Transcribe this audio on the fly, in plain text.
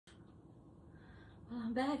Well,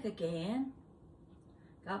 I'm back again.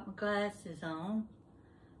 Got my glasses on.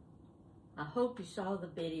 I hope you saw the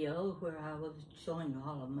video where I was showing you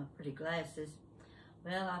all of my pretty glasses.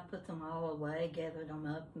 Well, I put them all away, gathered them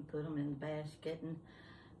up and put them in the basket,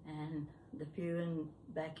 and the few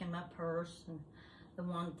back in my purse, and the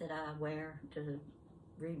ones that I wear to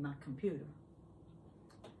read my computer.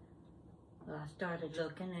 Well, I started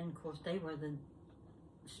looking, and of course they were the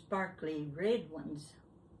sparkly red ones.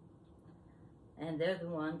 And they're the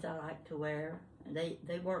ones I like to wear. And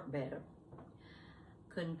they work better.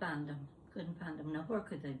 Couldn't find them. Now, where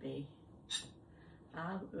could they be?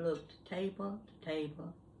 I looked table to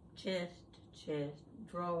table, chest to chest,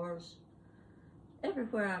 drawers,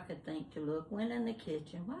 everywhere I could think to look. Went in the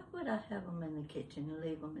kitchen. Why would I have them in the kitchen and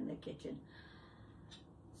leave them in the kitchen?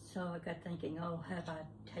 So I got thinking, oh, have I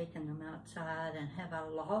taken them outside and have I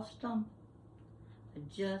lost them? I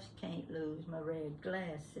just can't lose my red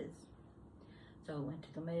glasses. So I went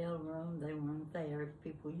to the mail room. They weren't there.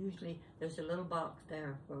 People usually, there's a little box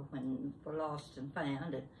there for lost and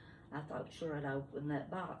found, and I thought, sure, I'd open that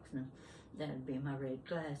box and that'd be my red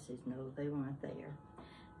glasses. No, they weren't there.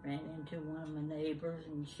 Ran into one of my neighbors,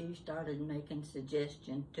 and she started making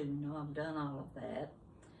suggestions too. No, I've done all of that.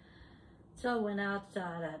 So I went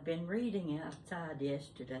outside. I'd been reading outside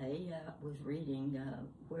yesterday. I was reading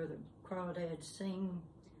Where the Crawdads Sing.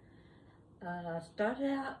 I started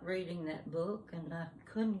out reading that book, and I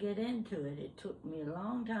couldn't get into it. It took me a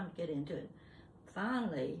long time to get into it.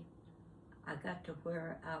 Finally, I got to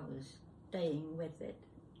where I was staying with it,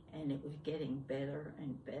 and it was getting better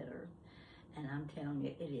and better. And I'm telling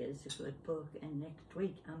you, it is a good book, and next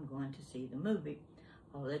week I'm going to see the movie.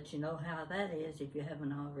 I'll let you know how that is if you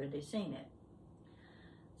haven't already seen it.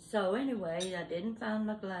 So anyway, I didn't find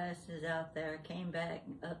my glasses out there. I came back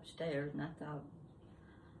upstairs, and I thought,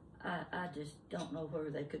 I just don't know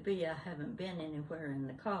where they could be. I haven't been anywhere in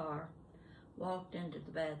the car. Walked into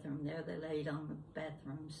the bathroom there. They laid on the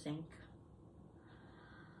bathroom sink.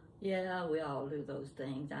 Yeah, we all do those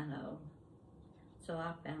things, I know. So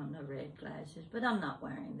I found the red glasses, but I'm not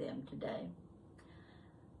wearing them today.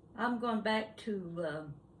 I'm going back to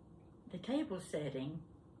the table setting.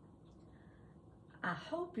 I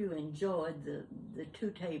hope you enjoyed the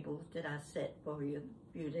two tables that I set for you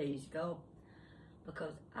a few days ago,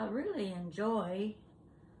 because I really enjoy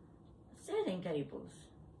setting tables.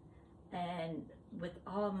 And with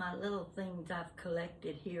all of my little things I've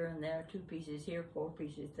collected here and there, 2 pieces here, 4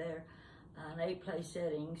 pieces there, an 8-place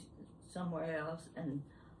setting somewhere else, and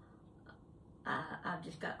I've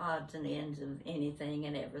just got odds and ends of anything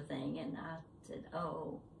and everything, and I said,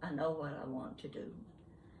 oh, I know what I want to do.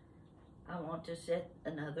 I want to set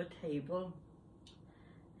another table,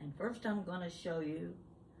 and first I'm going to show you.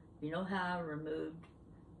 You know how I removed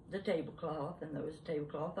the tablecloth, and there was a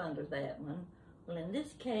tablecloth under that one. Well, in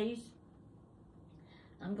this case,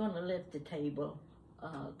 I'm going to lift the table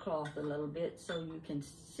cloth a little bit so you can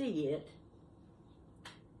see it.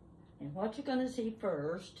 And what you're going to see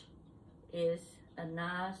first is a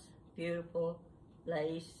nice, beautiful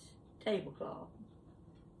lace tablecloth.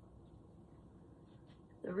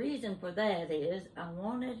 The reason for that is I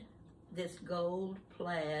wanted this gold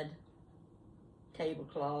plaid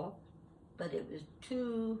tablecloth, but it was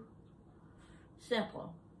too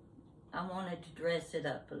simple. I wanted to dress it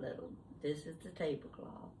up a little. This is the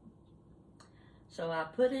tablecloth. So I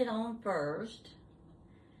put it on first,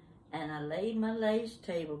 and I laid my lace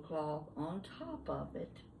tablecloth on top of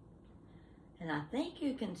it. And I think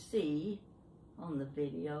you can see on the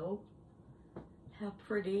video how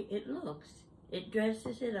pretty it looks. It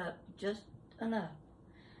dresses it up just enough,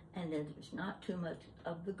 and there's not too much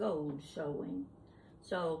of the gold showing.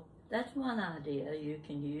 So that's one idea you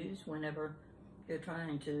can use whenever you're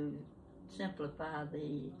trying to simplify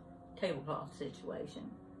the tablecloth situation.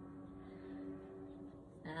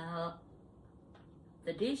 Now,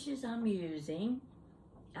 the dishes I'm using,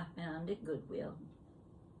 I found at Goodwill.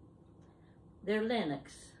 They're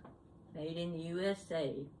Lenox, made in the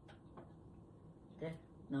USA. That's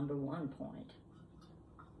number 1 point.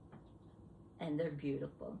 And they're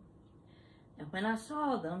beautiful. And when I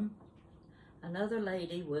saw them, another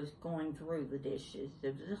lady was going through the dishes.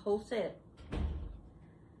 There was a whole set.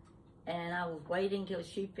 And I was waiting till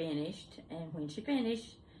she finished. And when she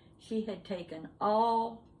finished, she had taken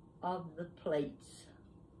all of the plates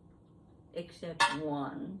except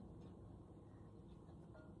one.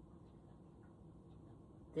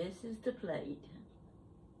 This is the plate.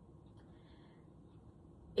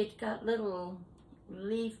 It's got little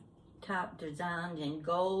leaf type designs in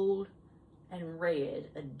gold and red,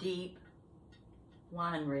 a deep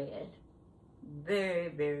wine red. Very,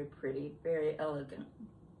 very pretty, very elegant.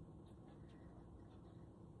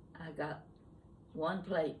 I got one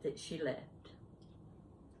plate that she left.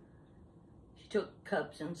 She took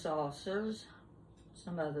cups and saucers,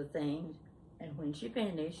 some other things, and when she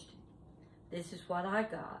finished, this is what I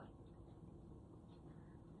got.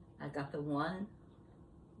 I got the one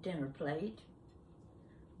dinner plate.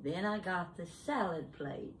 Then I got the salad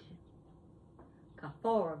plate. Got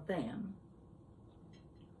 4 of them.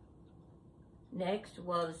 Next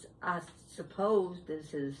was, I suppose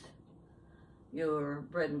this is your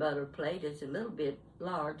bread and butter plate. It's a little bit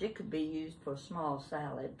large. It could be used for small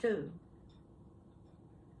salad too.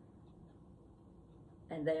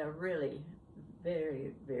 And they are really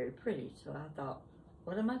very, very pretty. So I thought,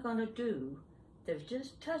 what am I going to do? There's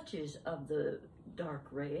just touches of the dark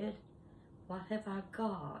red. What have I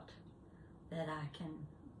got that I can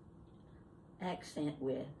accent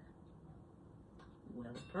with?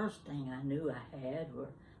 Well, the first thing I knew I had were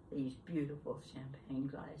these beautiful champagne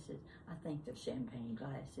glasses. I think they're champagne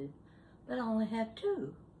glasses, but I only have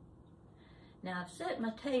 2. Now I've set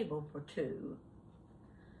my table for 2,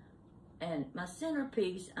 and my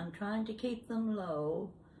centerpiece, I'm trying to keep them low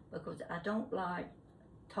because I don't like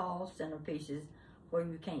tall centerpieces where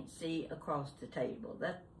you can't see across the table.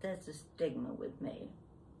 That's a stigma with me.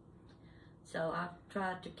 So I've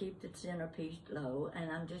tried to keep the centerpiece low, and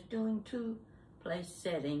I'm just doing 2 place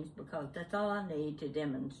settings because that's all I need to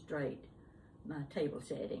demonstrate my table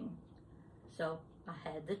setting. So I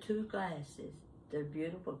had the 2 glasses. They're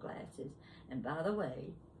beautiful glasses. And by the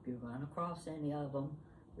way, if you run across any of them,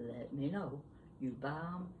 let me know. You buy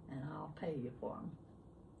them and I'll pay you for them.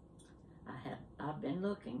 I've been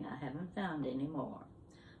looking. I haven't found any more,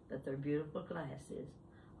 but they're beautiful glasses.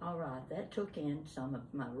 All right, that took in some of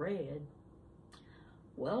my red.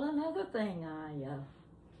 Well, another thing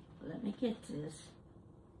let me get this.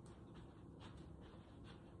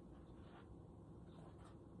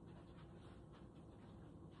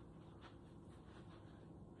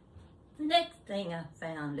 The next thing I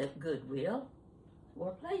found at Goodwill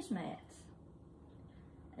were placemats.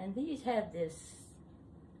 And these have this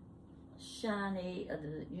shiny,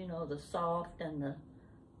 you know, the soft and the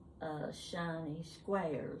shiny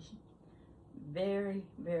squares. Very,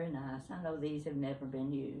 very nice. I know these have never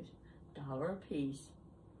been used. $1 a piece.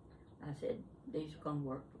 I said, these are going to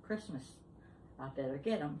work for Christmas. I better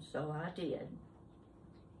get them, so I did.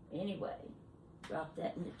 Anyway, drop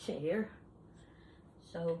that in the chair.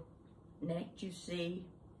 So, next you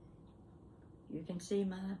can see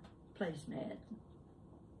my placemat.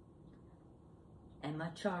 And my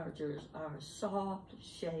chargers are a soft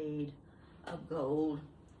shade of gold.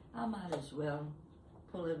 I might as well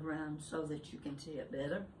pull it around so that you can see it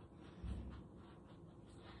better.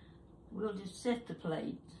 We'll just set the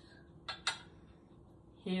plate.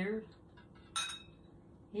 Here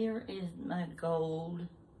is my gold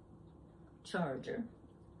charger,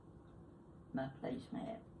 my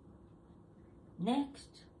placemat. Next,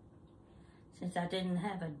 since I didn't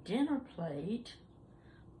have a dinner plate,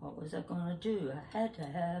 what was I going to do? I had to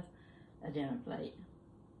have a dinner plate.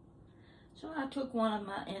 So I took one of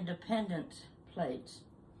my Independence plates,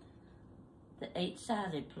 the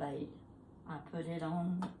 8-sided plate. I put it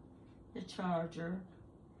on the charger.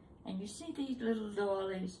 And you see these little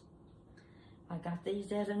doilies? I got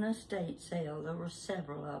these at an estate sale. There were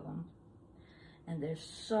several of them. And they're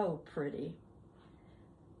so pretty.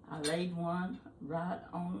 I laid one right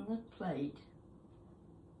on the plate,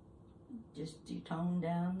 just to tone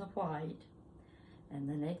down the white. And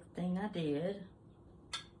the next thing I did,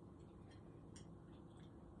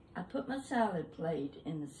 I put my salad plate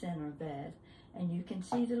in the center of that, and you can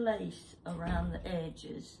see the lace around the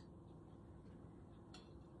edges.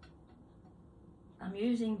 I'm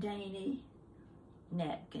using dainty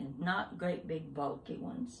napkins, not great big bulky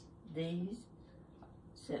ones. These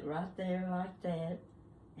sit right there like that.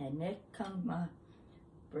 And next comes my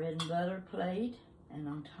bread and butter plate, and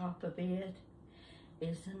on top of it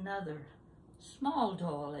is another small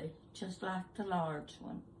doily, just like the large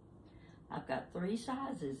one. I've got 3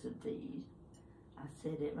 sizes of these. I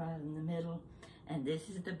set it right in the middle, and this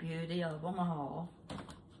is the beauty of them all.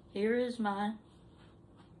 Here is my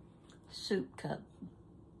soup cup.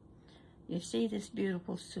 You see this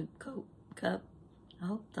beautiful soup cup? I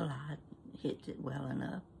hope the light hits it well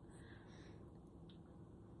enough.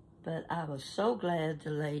 But I was so glad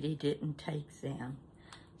the lady didn't take them.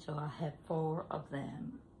 So I have 4 of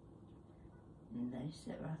them. And they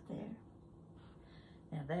sit right there.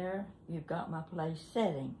 Now there, you've got my place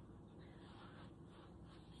setting.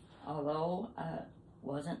 Although I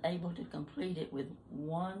wasn't able to complete it with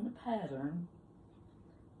one pattern,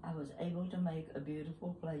 I was able to make a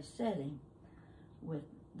beautiful place setting with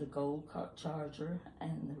the gold charger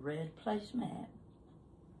and the red placemat.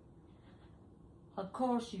 Of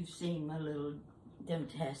course, you've seen my little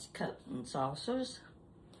Demitasse cups and saucers.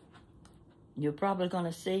 You're probably going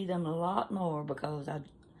to see them a lot more because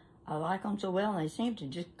I like them so well, and they seem to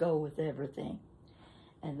just go with everything.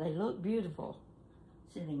 And they look beautiful,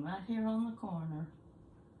 sitting right here on the corner.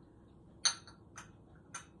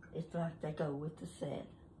 It's like they go with the set.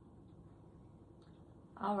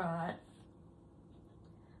 All right.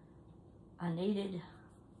 I needed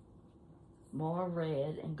more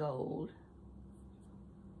red and gold.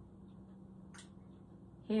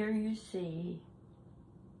 Here you see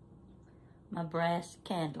my brass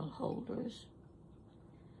candle holders.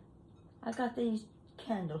 I got these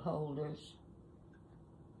candle holders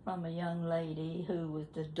from a young lady who was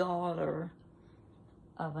the daughter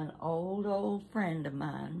of an old friend of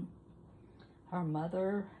mine. Her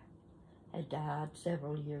mother had died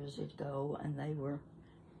several years ago, and they were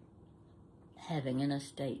having an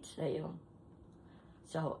estate sale.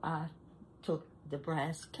 So I took the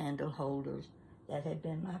brass candle holders that had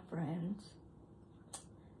been my friend's.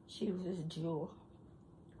 She was a jewel.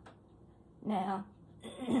 Now,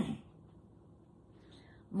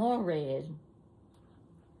 more red.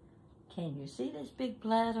 Can you see this big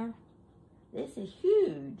platter? This is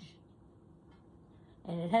huge.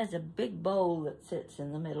 And it has a big bowl that sits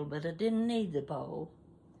in the middle, but I didn't need the bowl.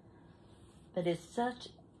 But it's such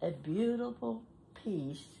a beautiful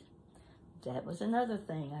piece. That was another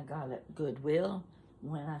thing I got at Goodwill.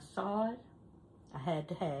 When I saw it, I had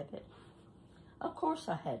to have it. Of course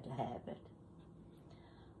I had to have it.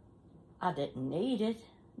 I didn't need it,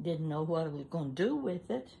 didn't know what I was going to do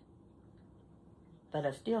with it, but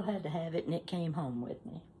I still had to have it, and it came home with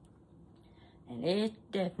me. And it's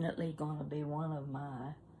definitely going to be one of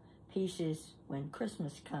my pieces when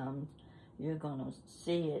Christmas comes. You're going to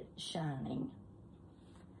see it shining.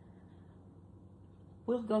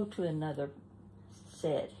 We'll go to another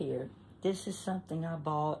set here. This is something I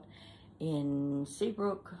bought in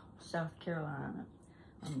Seabrook, South Carolina.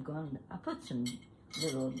 I put some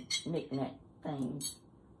little knick-knack things.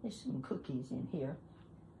 There's some cookies in here.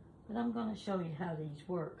 But I'm going to show you how these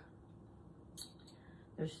work.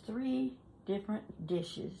 There's 3 different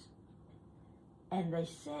dishes, and they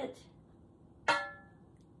sit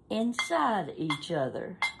inside each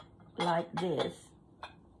other like this.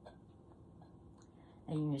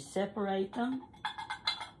 And you separate them,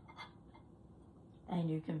 and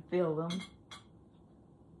you can fill them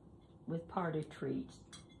with party treats.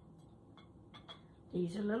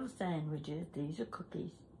 These are little sandwiches, these are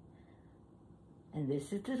cookies. And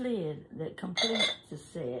this is the lid that completes the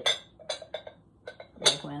set.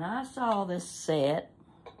 But when I saw this set,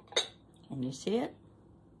 can you see it?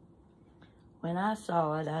 When I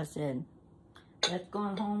saw it, I said, that's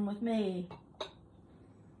going home with me.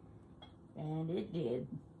 And it did.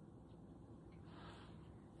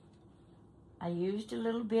 I used a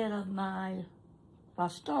little bit of my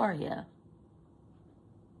Fostoria.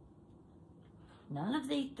 None of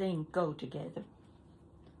these things go together.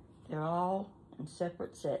 They're all in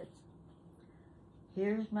separate sets.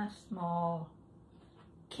 Here's my small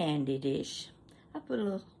candy dish. I put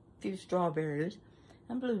a few strawberries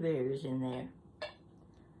and blueberries in there.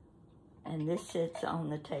 And this sits on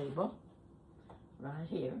the table right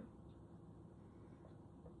here.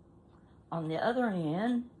 On the other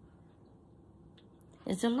end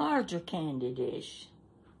is a larger candy dish.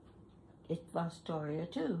 It's Fostoria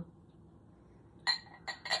too.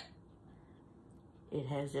 It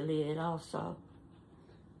has a lid also.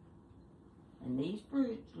 And these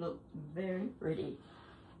fruits look very pretty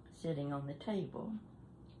sitting on the table.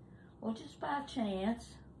 Well, just by chance,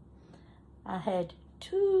 I had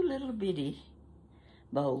 2 little bitty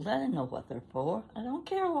bowls. I didn't know what they're for. I don't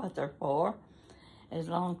care what they're for, as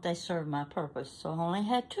long as they serve my purpose. So I only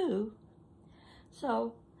had 2.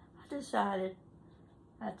 So I decided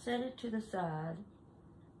I'd set it to the side.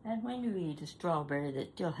 And when you eat a strawberry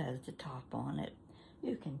that still has the top on it,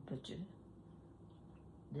 you can put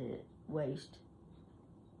the waste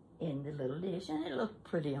in the little dish, and it looked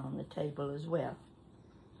pretty on the table as well.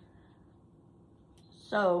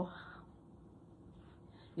 So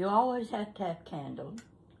you always have to have candles.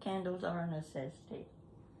 Candles are a necessity.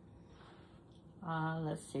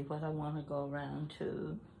 Let's see what I want to go around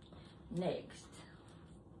to next.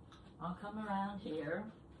 I'll come around here.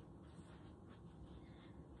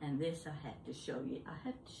 And this I have to show you. I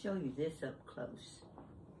have to show you this up close.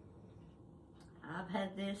 I've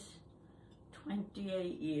had this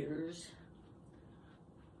 28 years.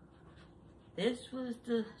 This was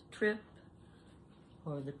the trip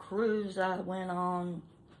or the cruise I went on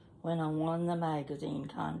when I won the magazine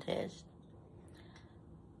contest.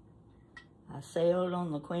 I sailed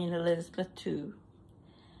on the Queen Elizabeth II,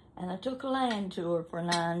 And I took a land tour for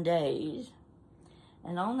 9 days.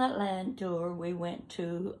 And on that land tour, we went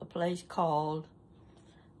to a place called,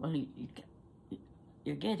 well,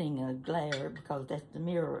 you're getting a glare because that's the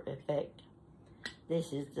mirror effect.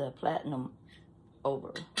 This is the platinum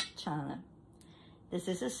over China. This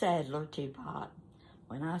is a Sadler teapot.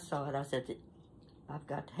 When I saw it, I said, I've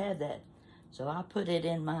got to have that. So I put it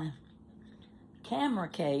in my camera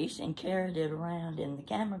case and carried it around in the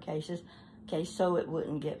camera case so it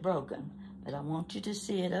wouldn't get broken. But I want you to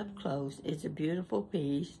see it up close. It's a beautiful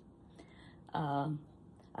piece. I've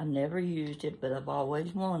never used it, but I've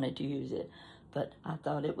always wanted to use it. But I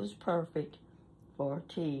thought it was perfect for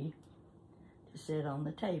tea to sit on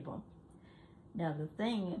the table. Now the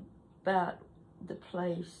thing about the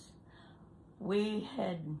place, we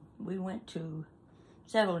went to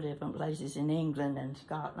several different places in England and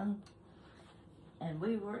Scotland, and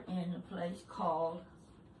we were in a place called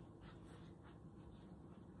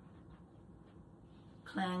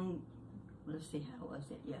Llangollen,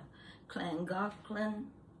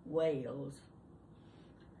 Wales.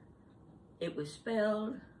 It was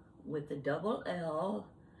spelled with the double L,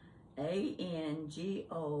 Angolen.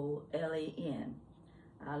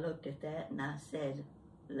 I looked at that and I said,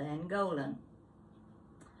 Llangollen.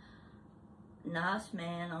 Nice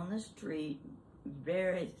man on the street,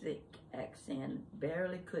 very thick accent,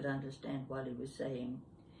 barely could understand what he was saying.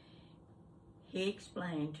 He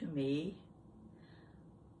explained to me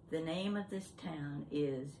the name of this town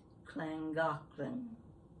is Llangollen.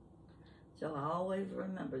 So I always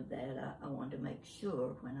remembered that. I wanted to make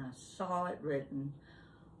sure when I saw it written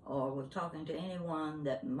or was talking to anyone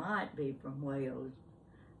that might be from Wales,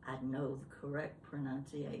 I'd know the correct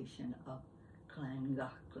pronunciation of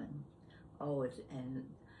Llangollen. Oh, and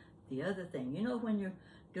the other thing, you know when you're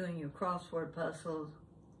doing your crossword puzzles,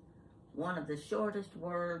 one of the shortest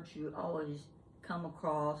words you always come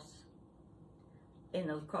across in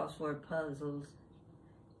those crossword puzzles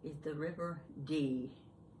is the river Dee.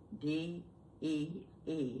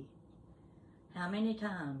 D-E-E. How many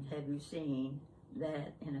times have you seen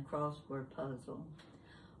that in a crossword puzzle?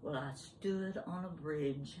 Well, I stood on a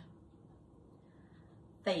bridge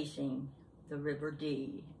facing the river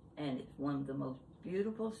Dee, and it's one of the most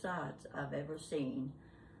beautiful sights I've ever seen.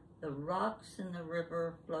 The rocks in the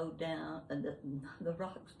river flowed down, and the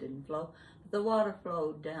rocks didn't flow, but the water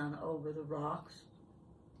flowed down over the rocks.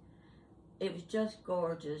 It was just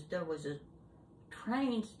gorgeous. There was a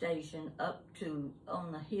train station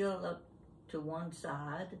on the hill up to one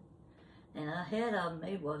side, and ahead of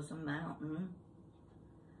me was a mountain,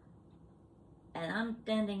 and I'm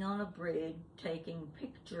standing on a bridge taking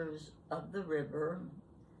pictures of the river,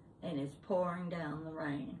 and it's pouring down the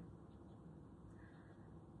rain.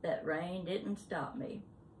 That rain didn't stop me.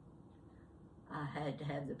 I had to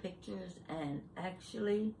have the pictures, and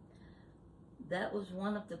actually that was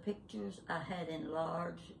one of the pictures I had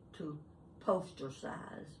enlarged to poster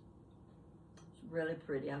size. It's really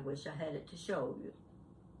pretty. I wish I had it to show you.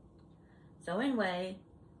 So anyway,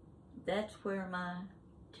 that's where my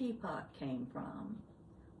teapot came from,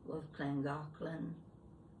 was Llangollen,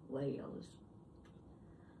 Wales.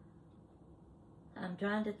 I'm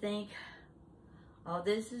trying to think. Oh,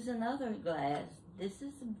 this is another glass. This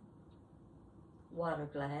is a water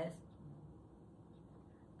glass.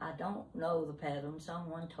 I don't know the pattern.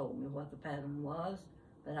 Someone told me what the pattern was,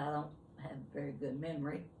 but I don't have very good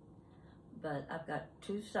memory. But I've got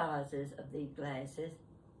 2 sizes of these glasses.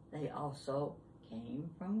 They also came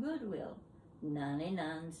from Goodwill,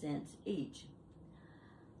 99 cents each.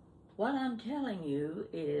 What I'm telling you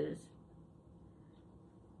is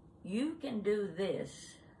you can do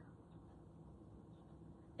this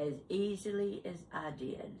as easily as I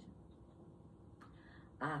did.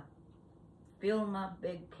 I fill my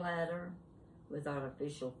big platter with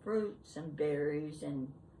artificial fruits and berries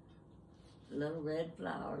and little red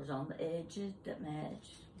flowers on the edges that match.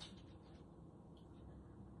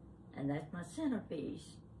 And that's my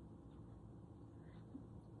centerpiece.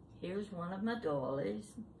 Here's one of my doilies.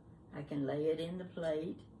 I can lay it in the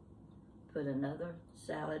plate, put another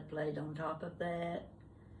salad plate on top of that,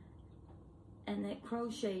 and that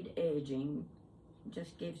crocheted edging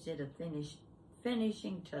just gives it a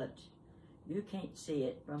finishing touch. You can't see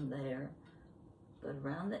it from there, but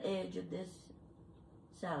around the edge of this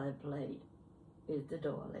salad plate is the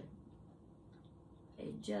doily.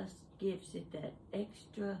 It just gives it that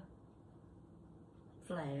extra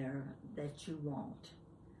flair that you want.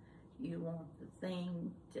 You want the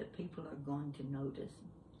thing that people are going to notice.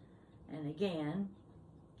 And again,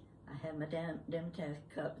 I have my Demetas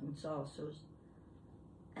cups and saucers,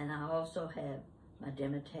 and I also have my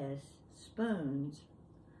Demetas spoons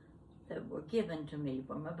that were given to me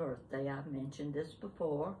for my birthday. I've mentioned this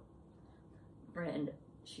before. Brenda,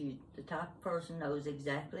 she's the type of person knows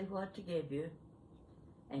exactly what to give you,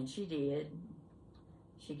 and she did.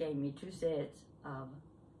 She gave me 2 sets of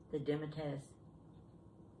the Dimitas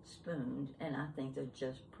spoons, and I think they're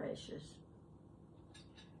just precious.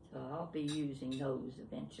 So I'll be using those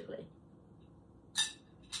eventually.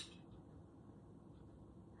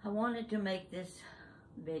 I wanted to make this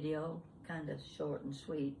video kind of short and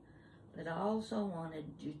sweet, but I also wanted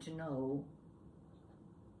you to know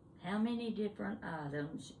how many different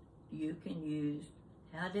items you can use,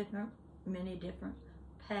 many different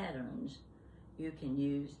patterns you can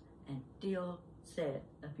use and still set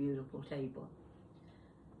a beautiful table.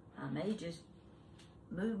 I may just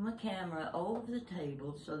move my camera over the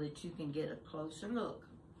table so that you can get a closer look.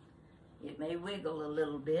 It may wiggle a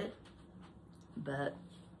little bit, but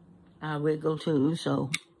I wiggle too, so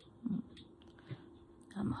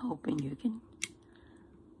I'm hoping you can.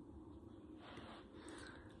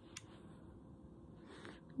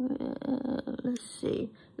 Well, let's see.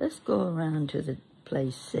 Let's go around to the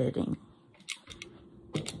place setting.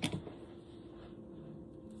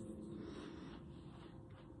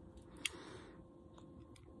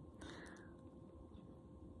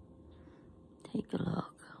 Take a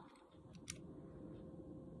look.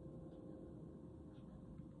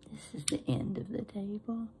 This is the end of the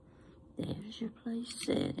table. There's your place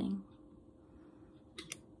setting.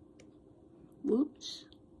 Whoops.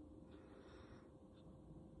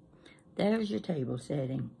 There's your table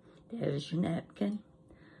setting. There's your napkin.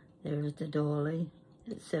 There's the doily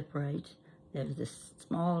that separates. There's the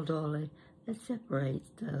small doily that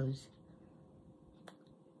separates those.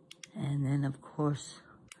 And then, of course,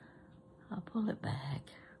 I'll pull it back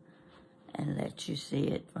and let you see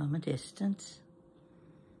it from a distance.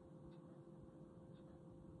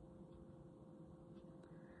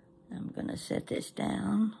 I'm going to set this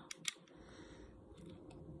down.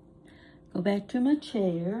 Go back to my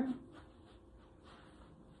chair.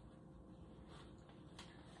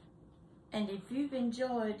 And if you've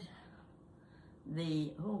enjoyed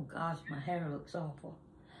the, oh gosh, my hair looks awful.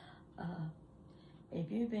 If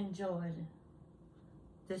you've enjoyed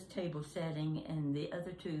this table setting and the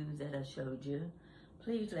other 2 that I showed you,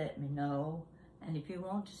 please let me know. And if you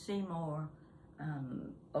want to see more,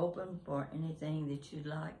 open for anything that you'd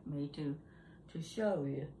like me to show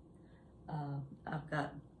you. I've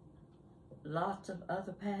got lots of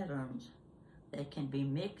other patterns that can be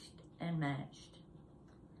mixed and matched.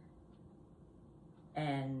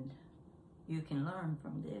 And you can learn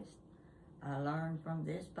from this. I learned from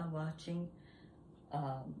this by watching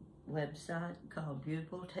a website called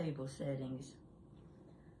Beautiful Table Settings.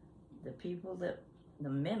 The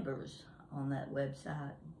members on that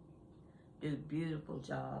website do beautiful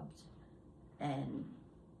jobs, and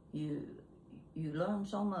you learn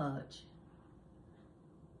so much.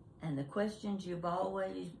 And the questions you've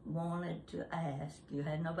always wanted to ask, you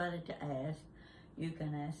had nobody to ask, you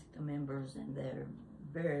can ask the members, and they're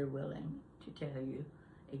very willing to tell you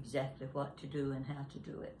exactly what to do and how to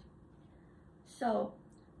do it. So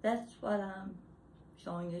that's what I'm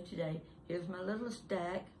showing you today. Here's my little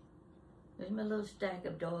stack. Here's my little stack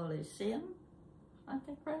of doilies. See them? Aren't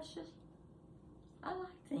they precious? I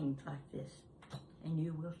like things like this, and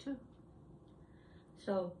you will too.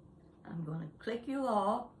 So I'm going to click you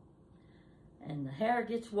off, and the hair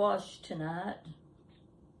gets washed tonight,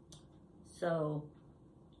 so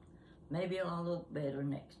maybe I'll look better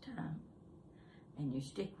next time. And you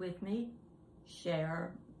stick with me,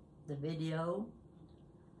 share the video,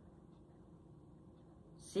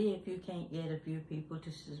 see if you can't get a few people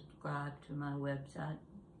to subscribe to my website,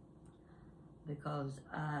 because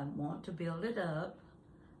I want to build it up,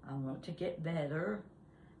 I want to get better,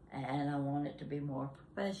 and I want it to be more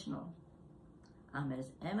professional. I'm as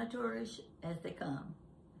amateurish as they come.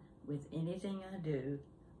 With anything I do,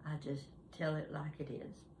 I just tell it like it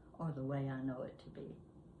is, or the way I know it to be.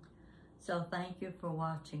 So thank you for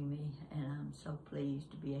watching me, and I'm so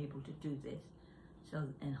pleased to be able to do this.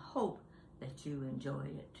 And hope that you enjoy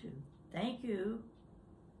it too. Thank you.